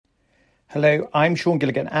Hello, I'm Sean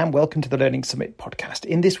Gilligan and welcome to the Learning Summit podcast.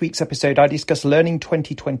 In this week's episode, I discuss Learning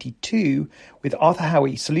 2022 with Arthur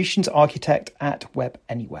Howie, Solutions Architect at Web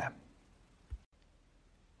Anywhere.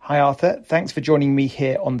 Hi Arthur, thanks for joining me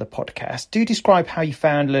here on the podcast. Do describe how you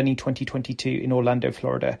found Learning 2022 in Orlando,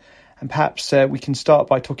 Florida. And perhaps we can start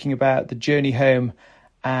by talking about the journey home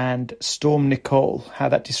and Storm Nicole, how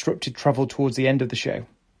that disrupted travel towards the end of the show.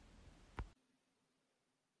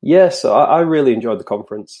 Yes, I really enjoyed the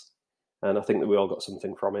conference. And I think that we all got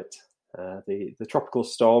something from it. The tropical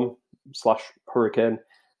storm / hurricane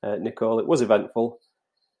Nicole, it was eventful.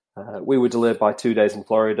 We were delayed by 2 days in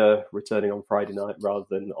Florida, returning on Friday night rather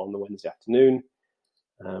than on the Wednesday afternoon.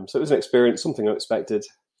 So it was an experience, something unexpected.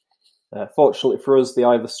 Fortunately for us, the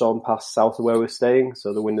eye of the storm passed south of where we're staying,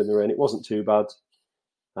 so the wind and the rain, it wasn't too bad.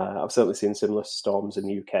 I've certainly seen similar storms in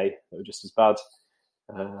the UK that were just as bad.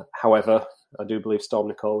 However, I do believe Storm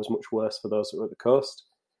Nicole was much worse for those that were at the coast.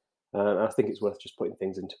 I think it's worth just putting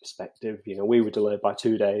things into perspective. You know, we were delayed by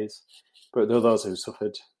 2 days, but there are those who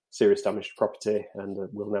suffered serious damage to property and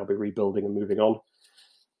will now be rebuilding and moving on.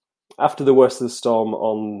 After the worst of the storm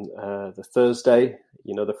on the Thursday,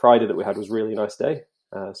 you know, the Friday that we had was a really nice day.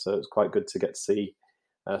 So it was quite good to get to see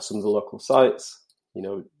some of the local sites. You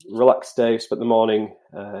know, relaxed day, spent the morning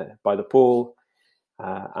by the pool,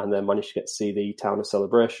 and then managed to get to see the town of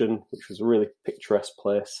Celebration, which was a really picturesque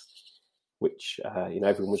place. Which,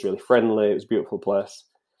 everyone was really friendly. It was a beautiful place.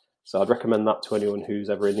 So I'd recommend that to anyone who's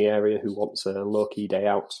ever in the area who wants a low-key day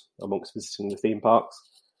out amongst visiting the theme parks.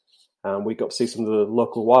 We got to see some of the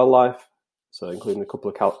local wildlife, so including a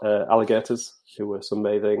couple of alligators who were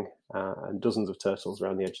sunbathing and dozens of turtles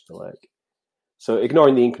around the edge of the lake. So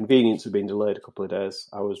ignoring the inconvenience of being delayed a couple of days,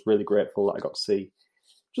 I was really grateful that I got to see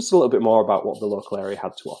just a little bit more about what the local area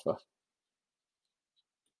had to offer.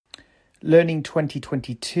 Learning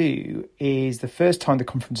 2022 is the first time the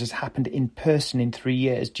conference has happened in person in 3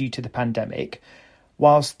 years due to the pandemic.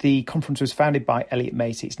 Whilst the conference was founded by Elliot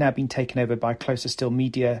Macy, it's now been taken over by Closer Still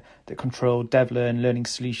Media that control DevLearn, Learning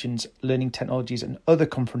Solutions, Learning Technologies and other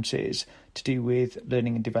conferences to do with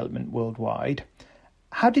learning and development worldwide.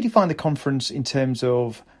 How did you find the conference in terms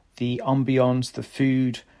of the ambience, the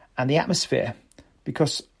food and the atmosphere?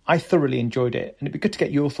 Because I thoroughly enjoyed it and it'd be good to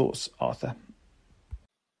get your thoughts, Arthur.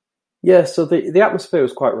 Yeah, so the atmosphere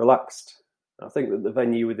was quite relaxed. I think that the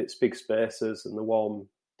venue with its big spaces and the warm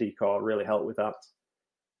decor really helped with that.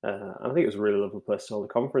 I think it was a really lovely place to hold a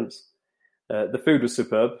conference. The food was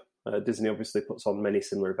superb. Disney obviously puts on many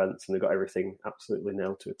similar events and they got everything absolutely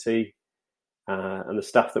nailed to a T. And the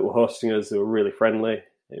staff that were hosting us, they were really friendly.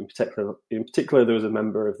 In particular, there was a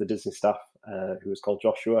member of the Disney staff who was called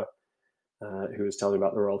Joshua, who was telling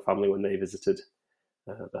about the royal family when they visited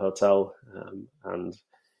the hotel.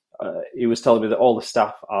 He was telling me that all the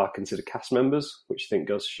staff are considered cast members, which I think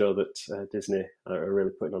goes to show that Disney are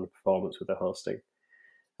really putting on a performance with their hosting.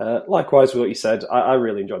 Likewise, with what you said, I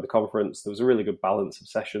really enjoyed the conference. There was a really good balance of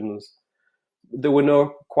sessions. There were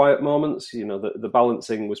no quiet moments. You know, the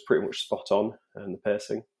balancing was pretty much spot on and the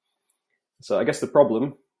pacing. So I guess the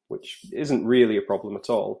problem, which isn't really a problem at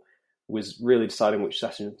all, was really deciding which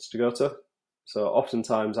sessions to go to. So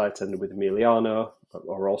oftentimes I attended with Emiliano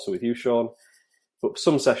or also with you, Sean. But for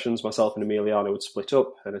some sessions, myself and Emiliano would split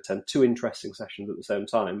up and attend two interesting sessions at the same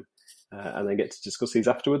time and then get to discuss these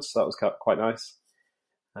afterwards. So that was quite nice.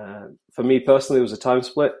 For me personally, it was a time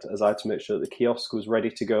split as I had to make sure that the kiosk was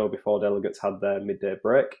ready to go before delegates had their midday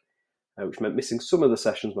break, which meant missing some of the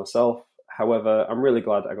sessions myself. However, I'm really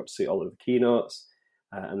glad I got to see all of the keynotes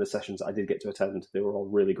and the sessions I did get to attend. They were all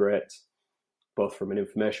really great, both from an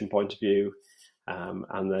information point of view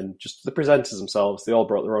and then just the presenters themselves. They all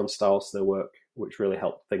brought their own styles to their work, which really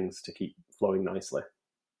helped things to keep flowing nicely.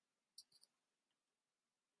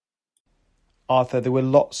 Arthur, there were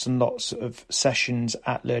lots and lots of sessions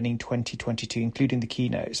at Learning 2022, including the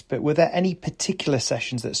keynotes, but were there any particular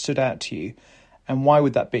sessions that stood out to you, and why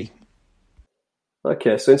would that be?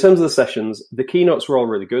 Okay, so in terms of the sessions, the keynotes were all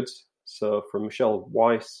really good. So from Michelle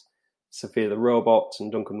Weiss, Sophia the Robot,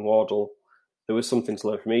 and Duncan Wardle, there was something to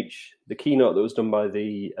learn from each. The keynote that was done by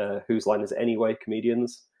the Whose Line Is It Anyway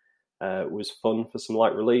comedians was fun for some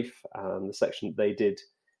light relief, and the section that they did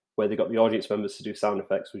where they got the audience members to do sound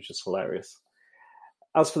effects was just hilarious.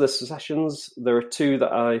 As for the sessions, there are two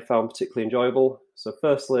that I found particularly enjoyable. So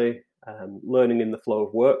firstly, Learning in the Flow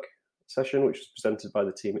of Work session, which was presented by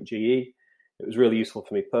the team at GE. It was really useful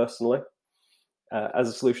for me personally. As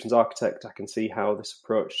a solutions architect, I can see how this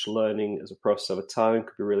approach to learning as a process over time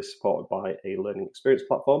could be really supported by a learning experience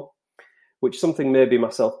platform, which is something maybe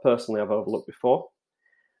myself personally I've overlooked before.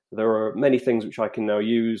 There are many things which I can now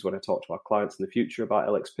use when I talk to our clients in the future about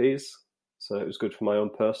LXPs. So it was good for my own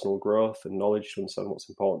personal growth and knowledge to understand what's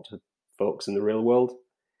important to folks in the real world.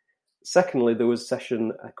 Secondly, there was a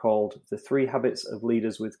session called The 3 Habits of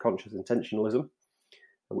Leaders with Conscious Intentionalism,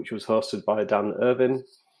 which was hosted by Dan Irvin.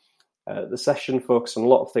 The session focused on a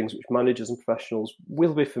lot of things which managers and professionals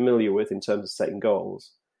will be familiar with in terms of setting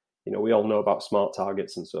goals. We all know about SMART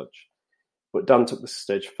targets and such. But Dan took this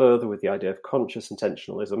stage further with the idea of conscious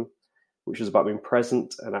intentionalism, which was about being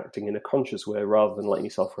present and acting in a conscious way rather than letting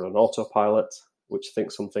yourself run on autopilot, which I think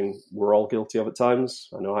is something we're all guilty of at times.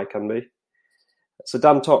 I know I can be. So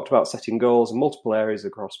Dan talked about setting goals in multiple areas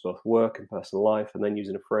across both work and personal life, and then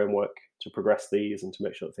using a framework to progress these and to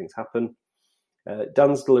make sure that things happen.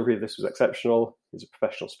 Dan's delivery of this was exceptional. He's a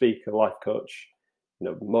professional speaker, life coach,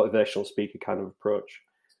 motivational speaker kind of approach,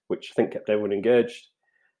 which I think kept everyone engaged.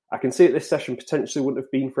 I can see that this session potentially wouldn't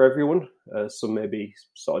have been for everyone. Some may be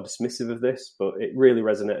sort of dismissive of this, but it really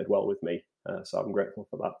resonated well with me. So I'm grateful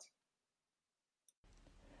for that.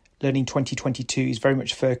 Learning 2022 is very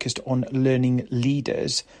much focused on learning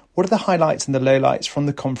leaders. What are the highlights and the lowlights from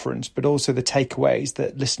the conference, but also the takeaways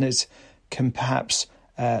that listeners can perhaps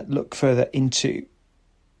look further into?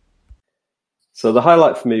 So the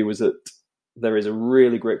highlight for me was that there is a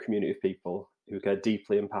really great community of people who care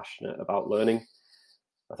deeply and passionate about learning.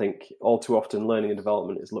 I think all too often learning and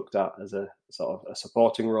development is looked at as a sort of a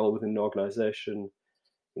supporting role within an organisation,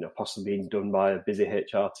 possibly being done by a busy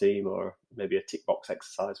HR team or maybe a tick box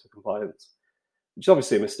exercise for compliance, which is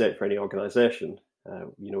obviously a mistake for any organisation.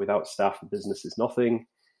 Without staff, the business is nothing.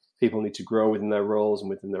 People need to grow within their roles and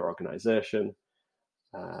within their organisation.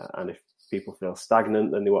 And if people feel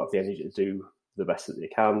stagnant, then they won't have the energy to do the best that they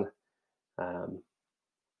can.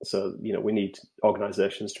 So we need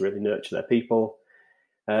organisations to really nurture their people.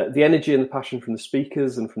 The energy and the passion from the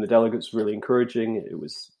speakers and from the delegates was really encouraging. It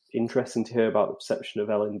was interesting to hear about the perception of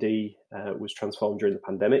L&D was transformed during the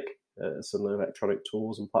pandemic. Some electronic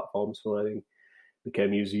tools and platforms for learning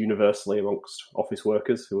became used universally amongst office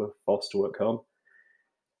workers who were forced to work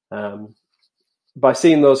home. By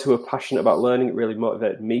seeing those who are passionate about learning, it really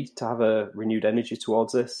motivated me to have a renewed energy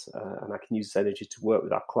towards this, and I can use this energy to work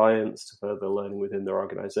with our clients to further learning within their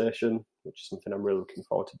organisation, which is something I'm really looking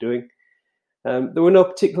forward to doing. There were no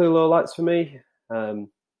particular lowlights for me.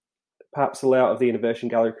 Perhaps the layout of the innovation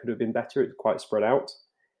gallery could have been better. It was quite spread out.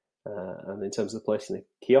 And in terms of the placing the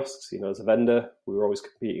kiosks, as a vendor, we were always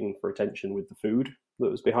competing for attention with the food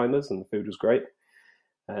that was behind us, and the food was great.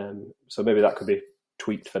 So maybe that could be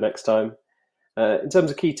tweaked for next time. In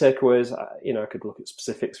terms of key takeaways, I could look at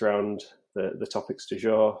specifics around the topics du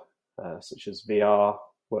jour, such as VR,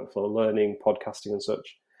 workflow learning, podcasting and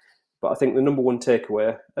such. But I think the number one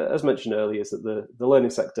takeaway, as mentioned earlier, is that the learning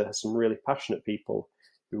sector has some really passionate people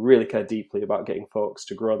who really care deeply about getting folks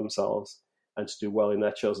to grow themselves and to do well in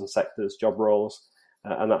their chosen sectors, job roles.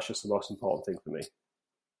 And that's just the most important thing for me.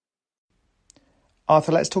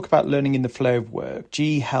 Arthur, let's talk about learning in the flow of work.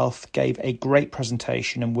 GE Health gave a great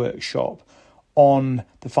presentation and workshop on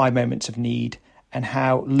the 5 moments of need and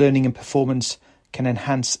how learning and performance can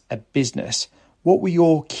enhance a business. What were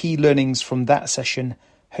your key learnings from that session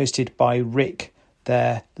hosted by Rick,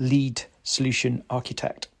 their lead solution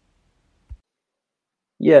architect?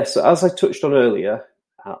 Yes, so as I touched on earlier,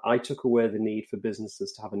 I took away the need for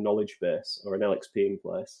businesses to have a knowledge base or an LXP in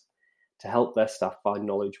place to help their staff find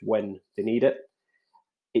knowledge when they need it.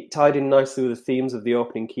 It tied in nicely with the themes of the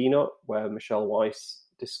opening keynote, where Michelle Weiss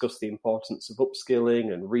discussed the importance of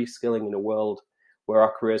upskilling and reskilling in a world where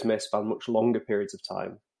our careers may span much longer periods of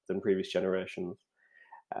time than previous generations.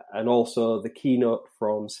 And also the keynote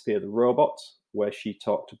from Sophia the Robot, where she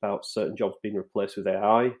talked about certain jobs being replaced with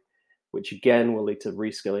AI, which again will lead to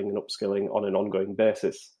reskilling and upskilling on an ongoing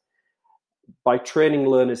basis. By training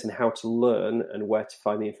learners in how to learn and where to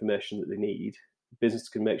find the information that they need, business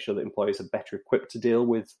can make sure that employees are better equipped to deal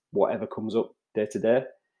with whatever comes up day to day.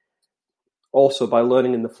 Also, by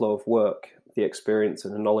learning in the flow of work, the experience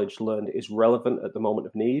and the knowledge learned is relevant at the moment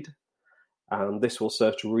of need. And this will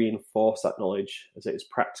serve to reinforce that knowledge as it is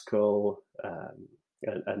practical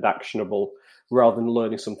and actionable rather than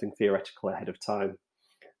learning something theoretical ahead of time.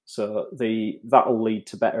 So that will lead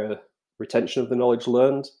to better retention of the knowledge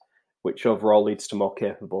learned, which overall leads to more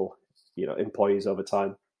capable employees over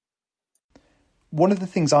time. One of the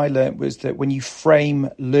things I learned was that when you frame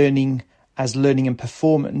learning as learning and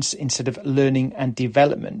performance instead of learning and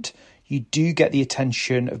development, you do get the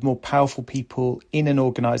attention of more powerful people in an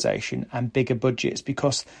organisation and bigger budgets,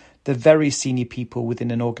 because the very senior people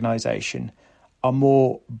within an organisation are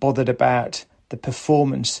more bothered about the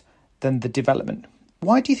performance than the development.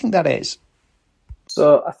 Why do you think that is?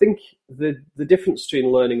 So I think the difference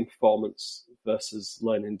between learning and performance versus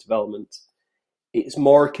learning and development it's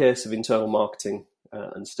more a case of internal marketing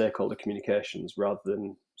and stakeholder communications rather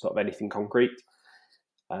than sort of anything concrete.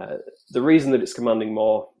 The reason that it's commanding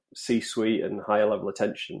more C-suite and higher level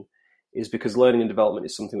attention is because learning and development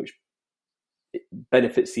is something which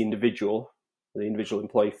benefits the individual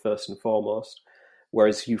employee first and foremost.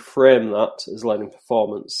 Whereas if you frame that as learning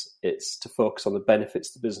performance, it's to focus on the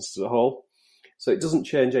benefits to the business as a whole. So it doesn't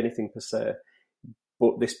change anything per se,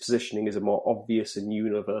 but this positioning is a more obvious and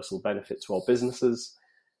universal benefit to all businesses.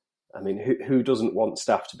 I mean, who doesn't want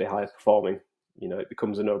staff to be higher performing? You know, it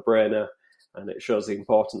becomes a no-brainer, and it shows the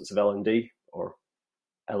importance of L&D or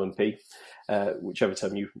L&P, whichever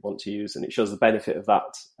term you want to use, and it shows the benefit of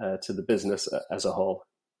that to the business as a whole.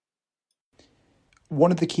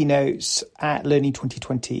 One of the keynotes at Learning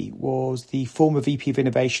 2020 was the former VP of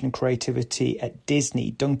Innovation and Creativity at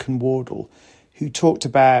Disney, Duncan Wardle, who talked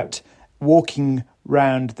about walking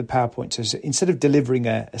round the PowerPoint. So instead of delivering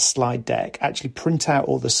a slide deck, actually print out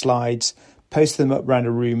all the slides, post them up around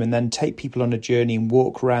a room, and then take people on a journey and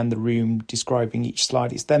walk around the room describing each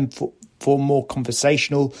slide. It's then for more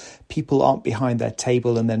conversational. People aren't behind their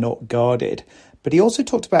table and they're not guarded. But he also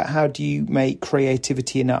talked about how do you make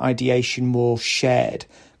creativity and ideation more shared.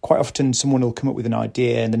 Quite often someone will come up with an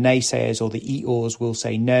idea and the naysayers or the eat-alls will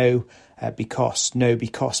say no because.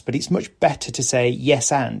 But it's much better to say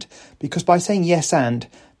yes and. Because by saying yes and,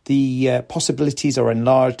 the possibilities are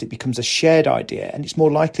enlarged, it becomes a shared idea, and it's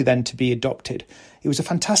more likely then to be adopted. It was a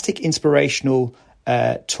fantastic, inspirational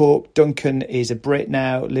talk. Duncan is a Brit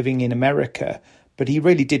now living in America, but he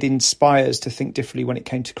really did inspire us to think differently when it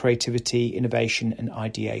came to creativity, innovation and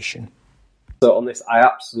ideation. So on this, I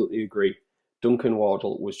absolutely agree. Duncan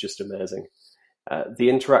Wardle was just amazing. The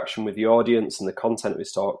interaction with the audience and the content of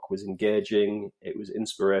his talk was engaging, it was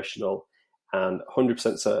inspirational, and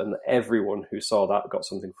 100% certain that everyone who saw that got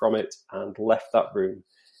something from it and left that room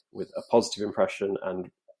with a positive impression,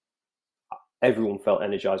 and everyone felt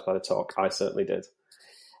energized by the talk. I certainly did.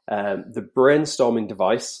 The brainstorming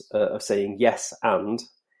device of saying yes and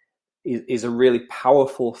is a really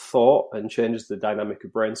powerful thought and changes the dynamic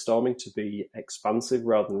of brainstorming to be expansive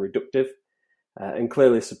rather than reductive. And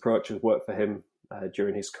clearly this approach has worked for him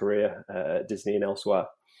during his career at Disney and elsewhere.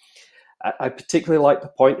 I particularly like the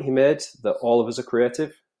point he made that all of us are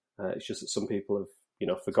creative. It's just that some people have,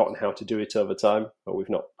 forgotten how to do it over time, or we've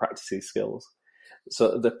not practiced these skills.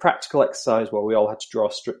 So the practical exercise where we all had to draw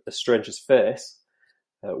a stranger's face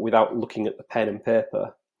without looking at the pen and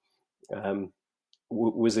paper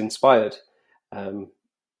was inspired. And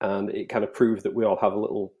it kind of proved that we all have a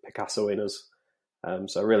little Picasso in us.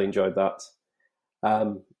 So I really enjoyed that.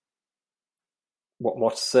 What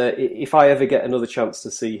more to say? If I ever get another chance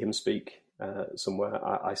to see him speak somewhere,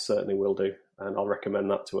 I certainly will do. And I'll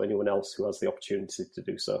recommend that to anyone else who has the opportunity to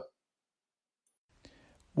do so.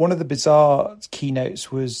 One of the bizarre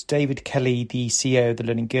keynotes was David Kelly, the CEO of the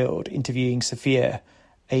Learning Guild, interviewing Sophia,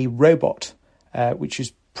 a robot, which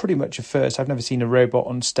is pretty much a first. I've never seen a robot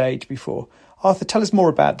on stage before. Arthur, tell us more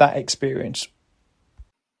about that experience.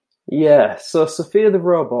 Yeah, so Sophia the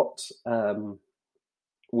robot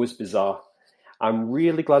was bizarre. I'm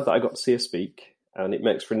really glad that I got to see her speak, and it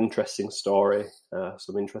makes for an interesting story,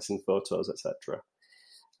 some interesting photos, etc.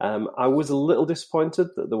 I was a little disappointed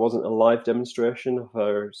that there wasn't a live demonstration of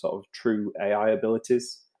her sort of true AI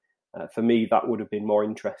abilities. For me, that would have been more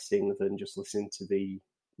interesting than just listening to the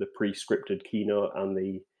pre-scripted keynote and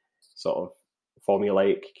the sort of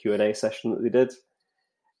formulaic Q&A session that they did.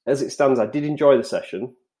 As it stands, I did enjoy the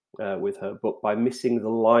session with her, but by missing the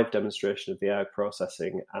live demonstration of the AI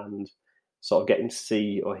processing and sort of getting to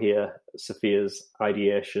see or hear Sophia's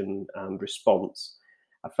ideation and response,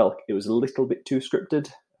 I felt it was a little bit too scripted,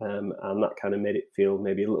 and that kind of made it feel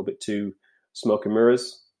maybe a little bit too smoke and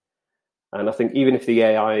mirrors. And I think even if the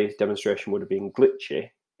AI demonstration would have been glitchy,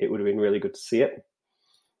 it would have been really good to see it.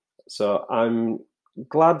 So I'm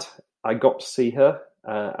glad I got to see her,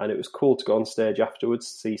 and it was cool to go on stage afterwards,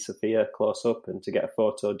 see Sophia close up and to get a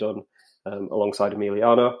photo done alongside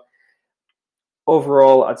Emiliano.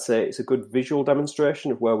 Overall, I'd say it's a good visual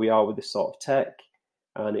demonstration of where we are with this sort of tech,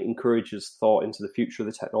 and it encourages thought into the future of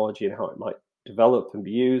the technology and how it might develop and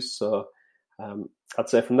be used. So I'd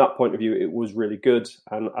say from that point of view, it was really good,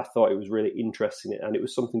 and I thought it was really interesting, and it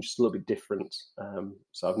was something just a little bit different.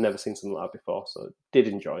 So I've never seen something like that before, so I did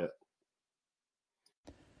enjoy it.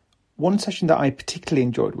 One session that I particularly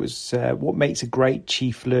enjoyed was What Makes a Great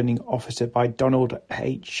Chief Learning Officer by Donald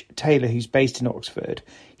H. Taylor, who's based in Oxford.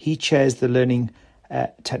 He chairs the Learning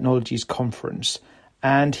Technologies Conference,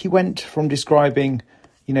 and he went from describing,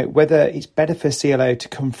 whether it's better for CLO to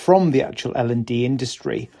come from the actual L&D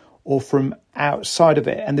industry or from outside of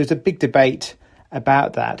it. And there's a big debate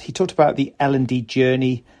about that. He talked about the L&D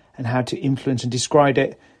journey and how to influence, and described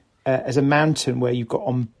it as a mountain where you've got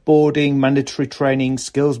onboarding, mandatory training,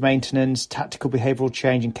 skills maintenance, tactical behavioural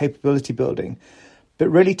change and capability building. But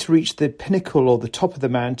really to reach the pinnacle or the top of the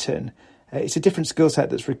mountain, it's a different skill set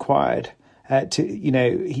that's required.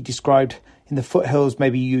 He described in the foothills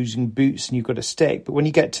maybe using boots and you've got a stick. But when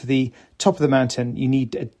you get to the top of the mountain, you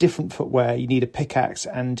need a different footwear, you need a pickaxe,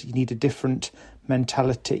 and you need a different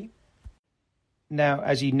mentality. Now,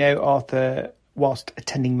 as you know, Arthur, whilst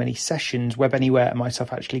attending many sessions, Web Anywhere and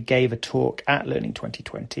myself actually gave a talk at Learning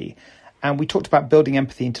 2020. And we talked about building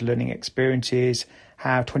empathy into learning experiences,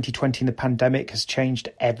 how 2020 and the pandemic has changed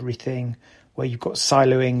everything, where you've got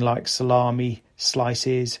siloing like salami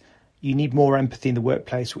slices. You need more empathy in the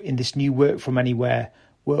workplace in this new work from anywhere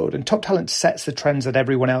world. And Top Talent sets the trends that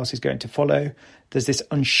everyone else is going to follow. There's this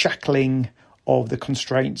unshackling of the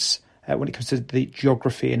constraints when it comes to the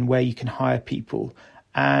geography and where you can hire people.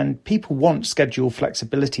 And people want schedule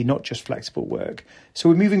flexibility, not just flexible work. So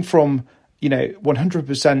we're moving from,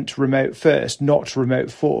 100% remote first, not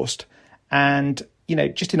remote forced. And,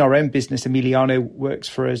 just in our own business, Emiliano works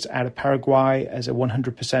for us out of Paraguay as a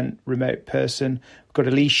 100% remote person. We've got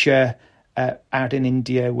Alicia out in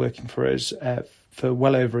India working for us for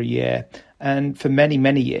well over a year. And for many,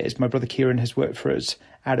 many years, my brother Kieran has worked for us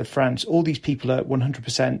out of France. All these people are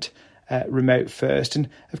 100% remote first. And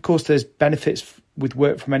of course, there's benefits with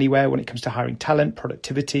work from anywhere when it comes to hiring talent,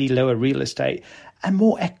 productivity, lower real estate, and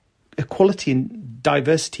more equality and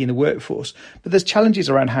diversity in the workforce. But there's challenges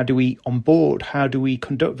around how do we onboard, how do we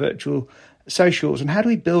conduct virtual socials, and how do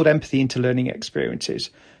we build empathy into learning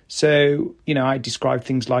experiences. So, I describe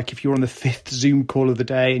things like if you're on the 5th Zoom call of the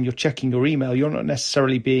day and you're checking your email, you're not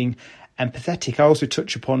necessarily being empathetic. I also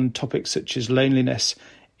touch upon topics such as loneliness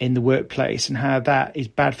in the workplace and how that is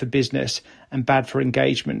bad for business and bad for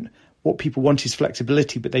engagement. What people want is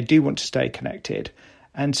flexibility, but they do want to stay connected.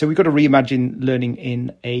 And so we've got to reimagine learning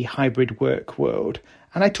in a hybrid work world.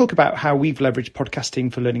 And I talk about how we've leveraged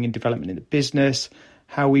podcasting for learning and development in the business,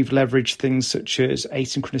 how we've leveraged things such as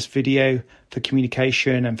asynchronous video for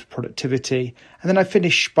communication and for productivity. And then I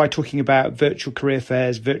finish by talking about virtual career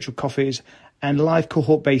fairs, virtual coffees, and live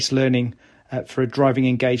cohort-based learning for driving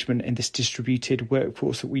engagement in this distributed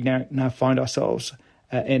workforce that we now find ourselves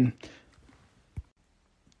in.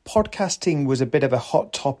 Podcasting was a bit of a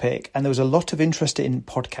hot topic, and there was a lot of interest in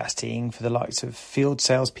podcasting for the likes of field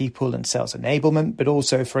salespeople and sales enablement, but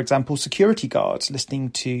also, for example, security guards listening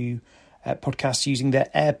to podcasts using their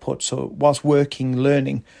AirPods or whilst working,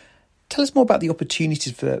 learning. Tell us more about the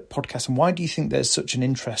opportunities for podcasts, and why do you think there's such an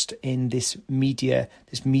interest in this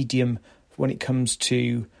medium when it comes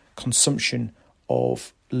to consumption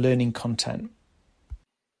of learning content?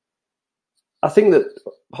 I think that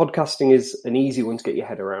podcasting is an easy one to get your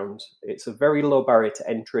head around. It's a very low barrier to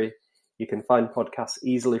entry. You can find podcasts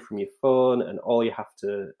easily from your phone, and all you have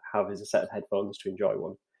to have is a set of headphones to enjoy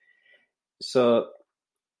one. So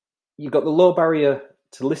you've got the low barrier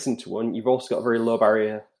to listen to one. You've also got a very low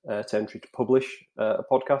barrier to entry to publish a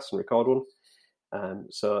podcast and record one.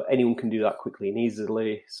 So anyone can do that quickly and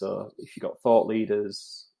easily. So if you've got thought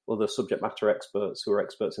leaders, other subject matter experts who are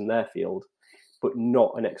experts in their field, but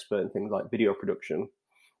not an expert in things like video production,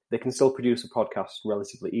 they can still produce a podcast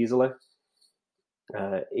relatively easily.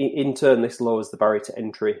 In turn, this lowers the barrier to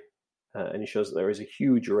entry and it shows that there is a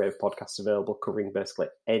huge array of podcasts available covering basically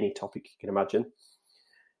any topic you can imagine.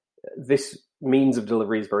 This means of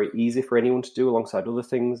delivery is very easy for anyone to do alongside other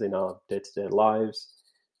things in our day-to-day lives.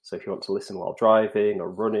 So if you want to listen while driving or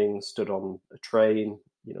running, stood on a train,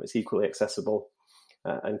 it's equally accessible.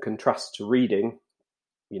 And contrast to reading,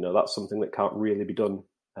 that's something that can't really be done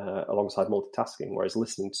alongside multitasking, whereas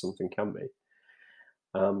listening to something can be.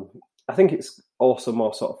 I think it's also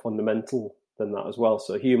more sort of fundamental than that as well.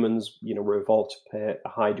 So humans, we're evolved to pay a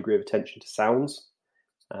high degree of attention to sounds,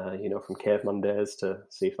 from caveman days to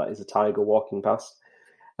see if that is a tiger walking past.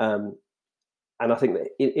 And I think that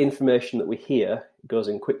information that we hear goes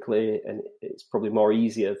in quickly, and it's probably more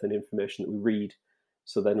easier than information that we read.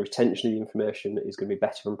 So then retention of the information is going to be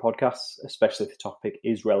better from podcasts, especially if the topic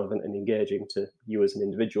is relevant and engaging to you as an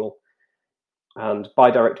individual. And by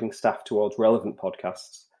directing staff towards relevant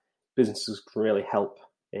podcasts, businesses can really help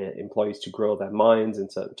employees to grow their minds in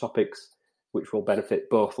certain topics, which will benefit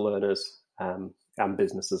both learners and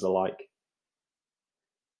businesses alike.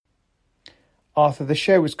 Arthur, the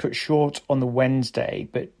show was cut short on the Wednesday,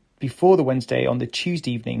 but before the Wednesday, on the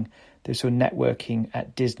Tuesday evening, there was some networking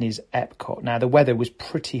at Disney's Epcot. Now, the weather was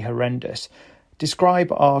pretty horrendous.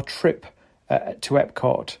 Describe our trip to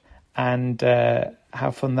Epcot and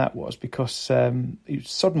how fun that was, because it was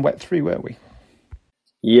sodden wet through, weren't we?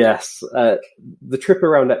 Yes, the trip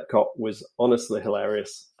around Epcot was honestly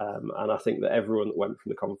hilarious, and I think that everyone that went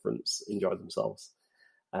from the conference enjoyed themselves.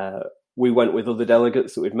 We went with other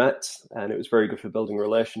delegates that we'd met, and it was very good for building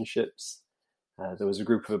relationships. There was a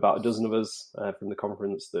group of about a dozen of us from the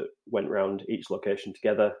conference that went around each location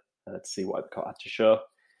together to see what Epcot had to show.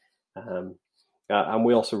 And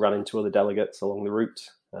we also ran into other delegates along the route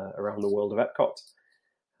around the world of Epcot.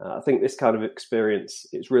 I think this kind of experience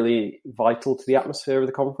is really vital to the atmosphere of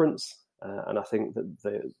the conference, and I think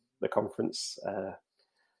that the conference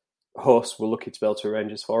hosts were lucky to be able to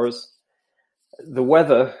arrange this for us. The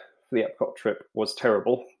weather for the Epcot trip was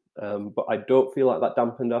terrible, but I don't feel like that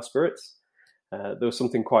dampened our spirits. There was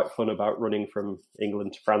something quite fun about running from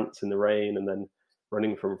England to France in the rain and then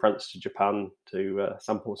running from France to Japan to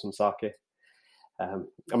sample some sake.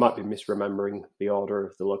 I might be misremembering the order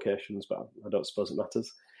of the locations, but I don't suppose it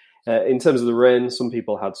matters. In terms of the rain, some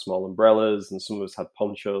people had small umbrellas and some of us had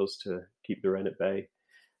ponchos to keep the rain at bay.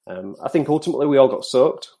 I think ultimately we all got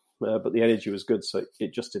soaked, but the energy was good, so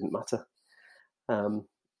it just didn't matter.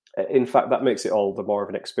 In fact, that makes it all the more of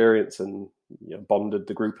an experience and bonded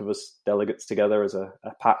the group of us delegates together as a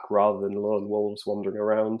pack rather than lone wolves wandering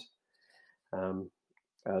around. And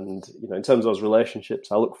in terms of those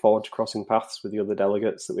relationships, I look forward to crossing paths with the other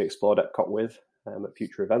delegates that we explored Epcot with at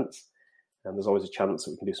future events. And there's always a chance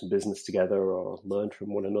that we can do some business together or learn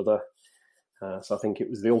from one another. So I think it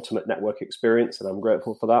was the ultimate network experience, and I'm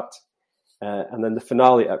grateful for that. And then the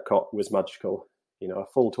finale at Epcot was magical. A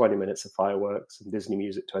full 20 minutes of fireworks and Disney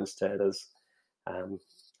music to entertain us. And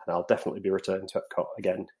I'll definitely be returning to Epcot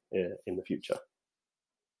again in the future.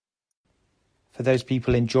 For those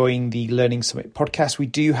people enjoying the Learning Summit podcast, we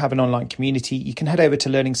do have an online community. You can head over to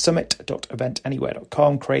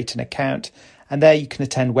learningsummit.eventanywhere.com, create an account, and there you can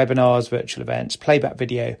attend webinars, virtual events, playback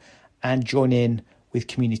video, and join in with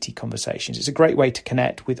community conversations. It's a great way to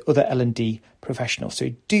connect with other L&D professionals.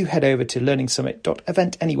 So do head over to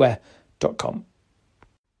learningsummit.eventanywhere.com.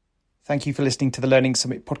 Thank you for listening to the Learning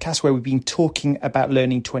Summit podcast, where we've been talking about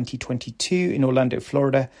Learning 2022 in Orlando,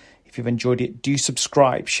 Florida. If you've enjoyed it, do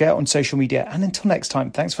subscribe, share on social media, and until next time,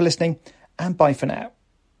 thanks for listening and bye for now.